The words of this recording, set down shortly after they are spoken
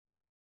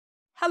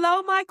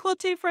Hello, my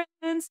quilty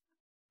friends.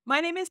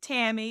 My name is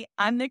Tammy.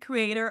 I'm the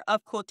creator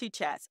of Quilty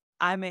Chats.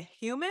 I'm a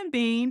human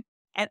being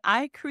and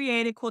I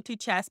created Quilty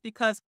Chats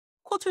because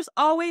quilters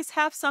always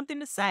have something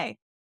to say.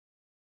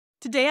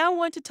 Today, I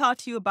want to talk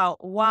to you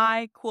about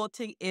why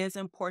quilting is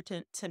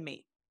important to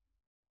me.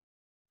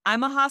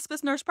 I'm a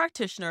hospice nurse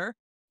practitioner.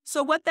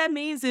 So, what that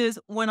means is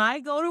when I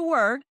go to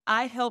work,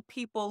 I help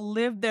people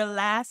live their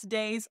last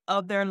days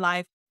of their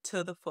life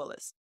to the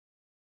fullest.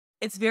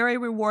 It's very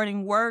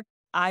rewarding work.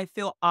 I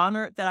feel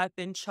honored that I've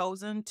been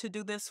chosen to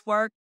do this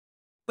work.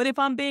 But if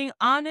I'm being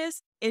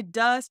honest, it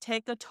does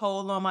take a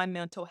toll on my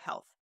mental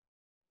health.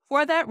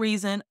 For that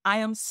reason, I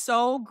am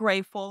so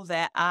grateful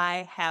that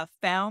I have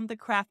found the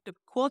craft of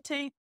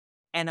quilting.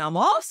 And I'm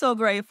also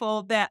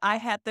grateful that I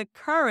had the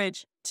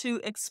courage to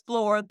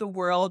explore the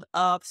world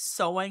of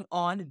sewing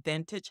on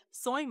vintage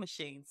sewing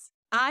machines.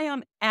 I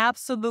am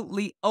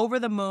absolutely over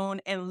the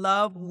moon in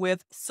love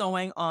with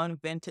sewing on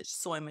vintage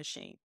sewing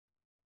machines.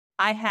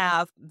 I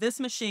have this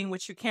machine,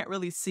 which you can't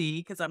really see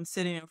because I'm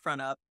sitting in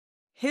front of.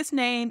 His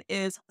name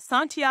is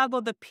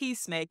Santiago the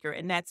Peacemaker,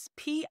 and that's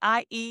Piece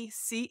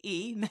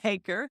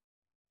maker.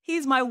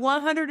 He's my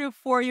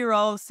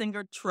 104-year-old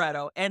singer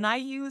Tretto, and I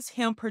use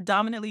him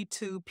predominantly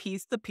to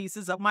piece the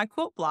pieces of my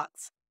quilt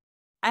blocks.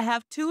 I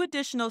have two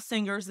additional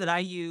singers that I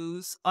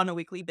use on a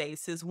weekly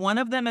basis. One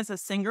of them is a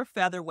singer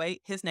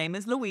featherweight. His name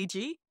is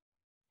Luigi.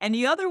 And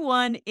the other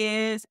one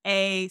is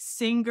a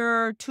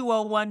Singer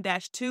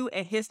 201-2,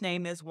 and his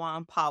name is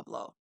Juan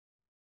Pablo.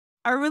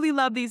 I really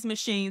love these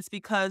machines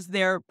because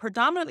they're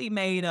predominantly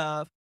made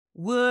of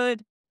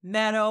wood,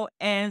 metal,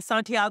 and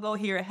Santiago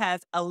here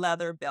has a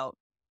leather belt.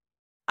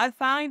 I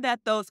find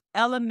that those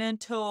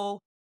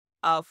elemental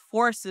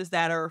forces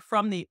that are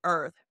from the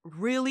earth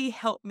really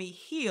help me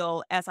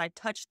heal as I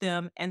touch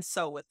them and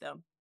sew with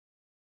them.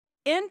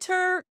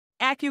 Enter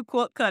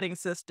AccuQuilt cutting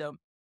system.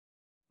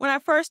 When I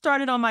first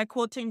started on my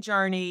quilting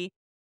journey,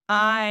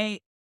 I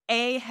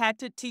A had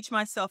to teach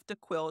myself to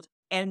quilt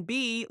and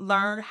B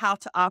learn how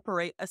to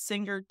operate a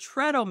Singer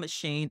treadle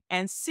machine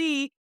and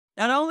C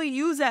not only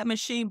use that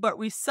machine but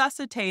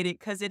resuscitate it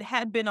because it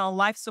had been on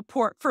life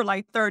support for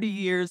like 30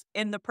 years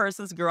in the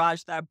person's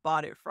garage that I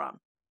bought it from.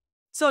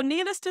 So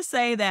needless to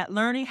say that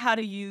learning how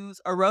to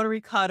use a rotary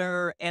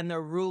cutter and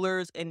the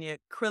rulers and the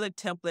acrylic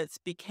templates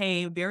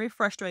became very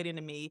frustrating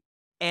to me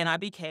and I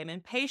became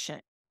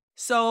impatient.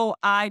 So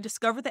I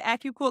discovered the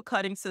AccuQuilt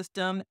cutting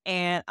system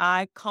and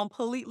I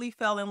completely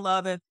fell in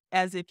love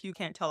as if you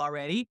can't tell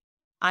already.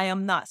 I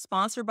am not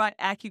sponsored by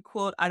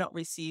AccuQuilt. I don't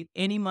receive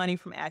any money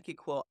from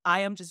AccuQuilt.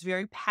 I am just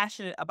very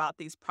passionate about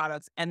these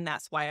products and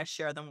that's why I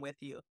share them with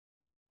you.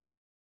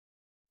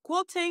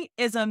 Quilting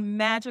is a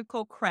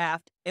magical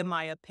craft, in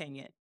my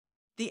opinion.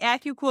 The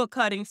AccuQuilt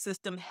cutting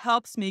system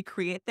helps me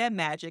create that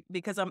magic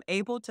because I'm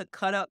able to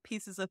cut up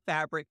pieces of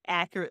fabric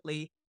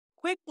accurately,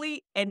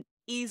 quickly, and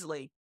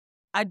easily.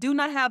 I do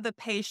not have the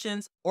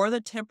patience or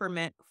the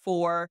temperament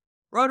for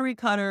rotary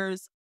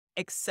cutters,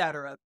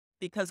 etc.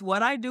 Because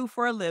what I do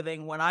for a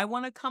living, when I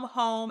want to come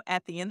home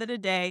at the end of the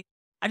day,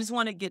 I just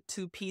want to get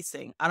to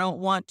piecing. I don't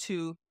want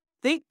to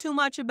think too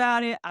much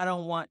about it. I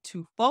don't want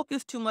to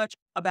focus too much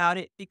about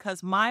it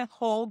because my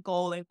whole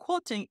goal in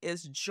quilting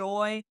is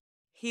joy,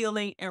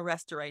 healing, and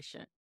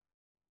restoration.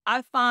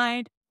 I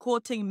find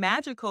quilting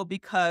magical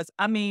because,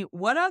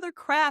 what other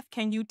craft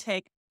can you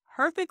take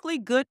perfectly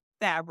good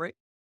fabric,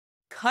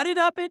 cut it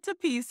up into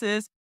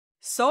pieces,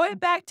 sew it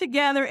back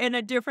together in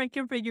a different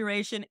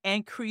configuration,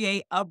 and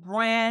create a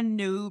brand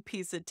new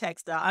piece of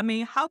textile?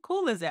 How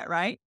cool is that,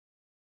 right?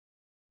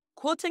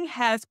 Quilting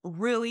has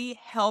really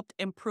helped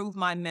improve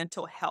my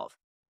mental health.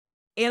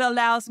 It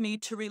allows me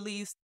to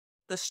release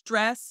the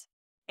stress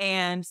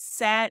and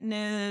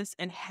sadness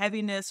and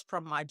heaviness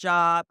from my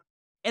job.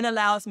 It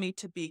allows me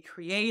to be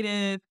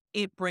creative.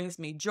 It brings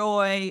me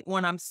joy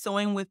when I'm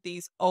sewing with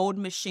these old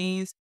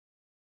machines.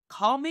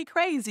 Call me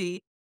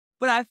crazy,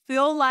 but I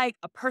feel like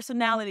a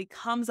personality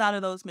comes out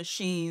of those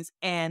machines,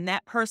 and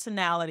that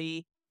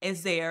personality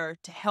is there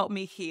to help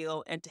me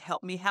heal and to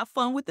help me have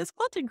fun with this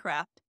quilting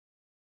craft.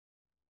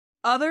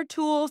 Other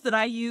tools that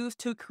I use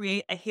to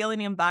create a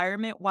healing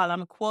environment while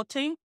I'm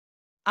quilting,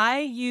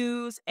 I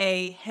use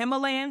a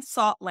Himalayan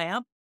salt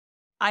lamp.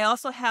 I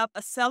also have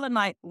a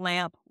selenite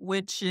lamp,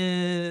 which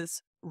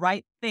is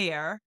right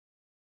there.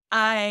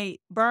 I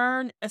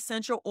burn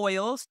essential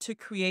oils to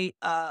create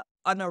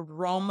an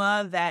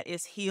aroma that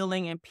is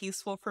healing and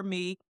peaceful for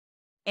me.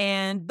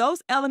 And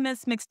those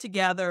elements mixed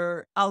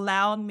together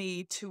allow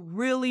me to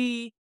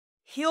really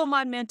heal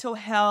my mental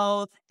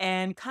health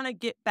and kind of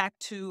get back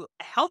to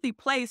a healthy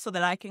place so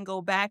that I can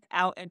go back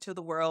out into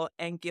the world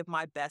and give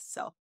my best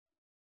self.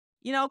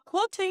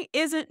 Quilting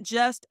isn't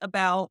just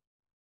about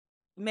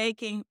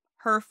making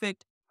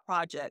perfect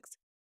projects.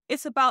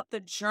 It's about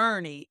the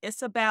journey.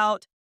 It's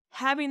about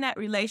having that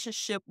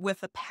relationship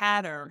with a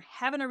pattern,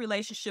 having a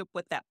relationship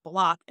with that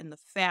block and the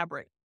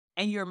fabric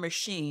and your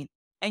machine,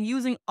 and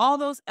using all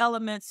those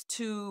elements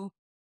to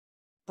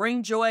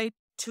bring joy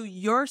to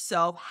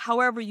yourself,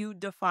 however you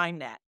define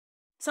that.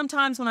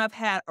 Sometimes when I've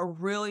had a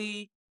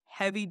really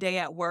heavy day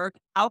at work,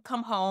 I'll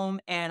come home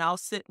and I'll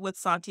sit with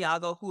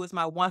Santiago, who is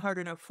my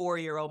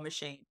 104-year-old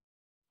machine.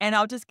 And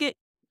I'll just get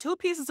 2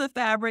 pieces of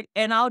fabric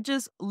and I'll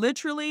just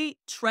literally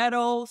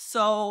treadle,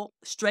 sew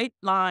straight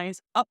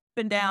lines up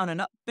and down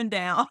and up and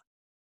down.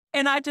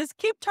 And I just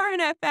keep turning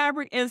that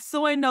fabric and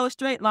sewing those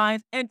straight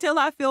lines until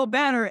I feel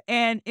better.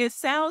 And it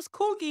sounds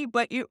kooky,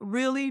 but it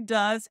really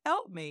does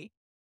help me.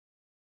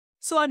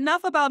 So,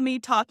 enough about me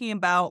talking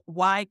about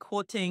why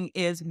quilting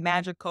is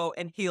magical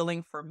and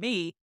healing for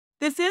me.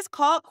 This is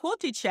called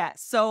Quilty Chat.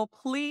 So,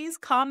 please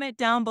comment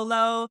down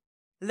below.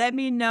 Let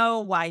me know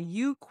why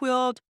you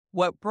quilt,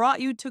 what brought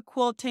you to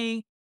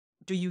quilting.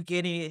 Do you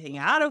get anything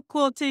out of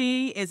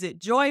quilting? Is it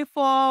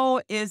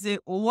joyful? Is it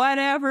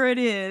whatever it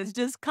is?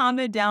 Just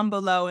comment down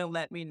below and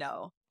let me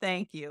know.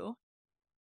 Thank you.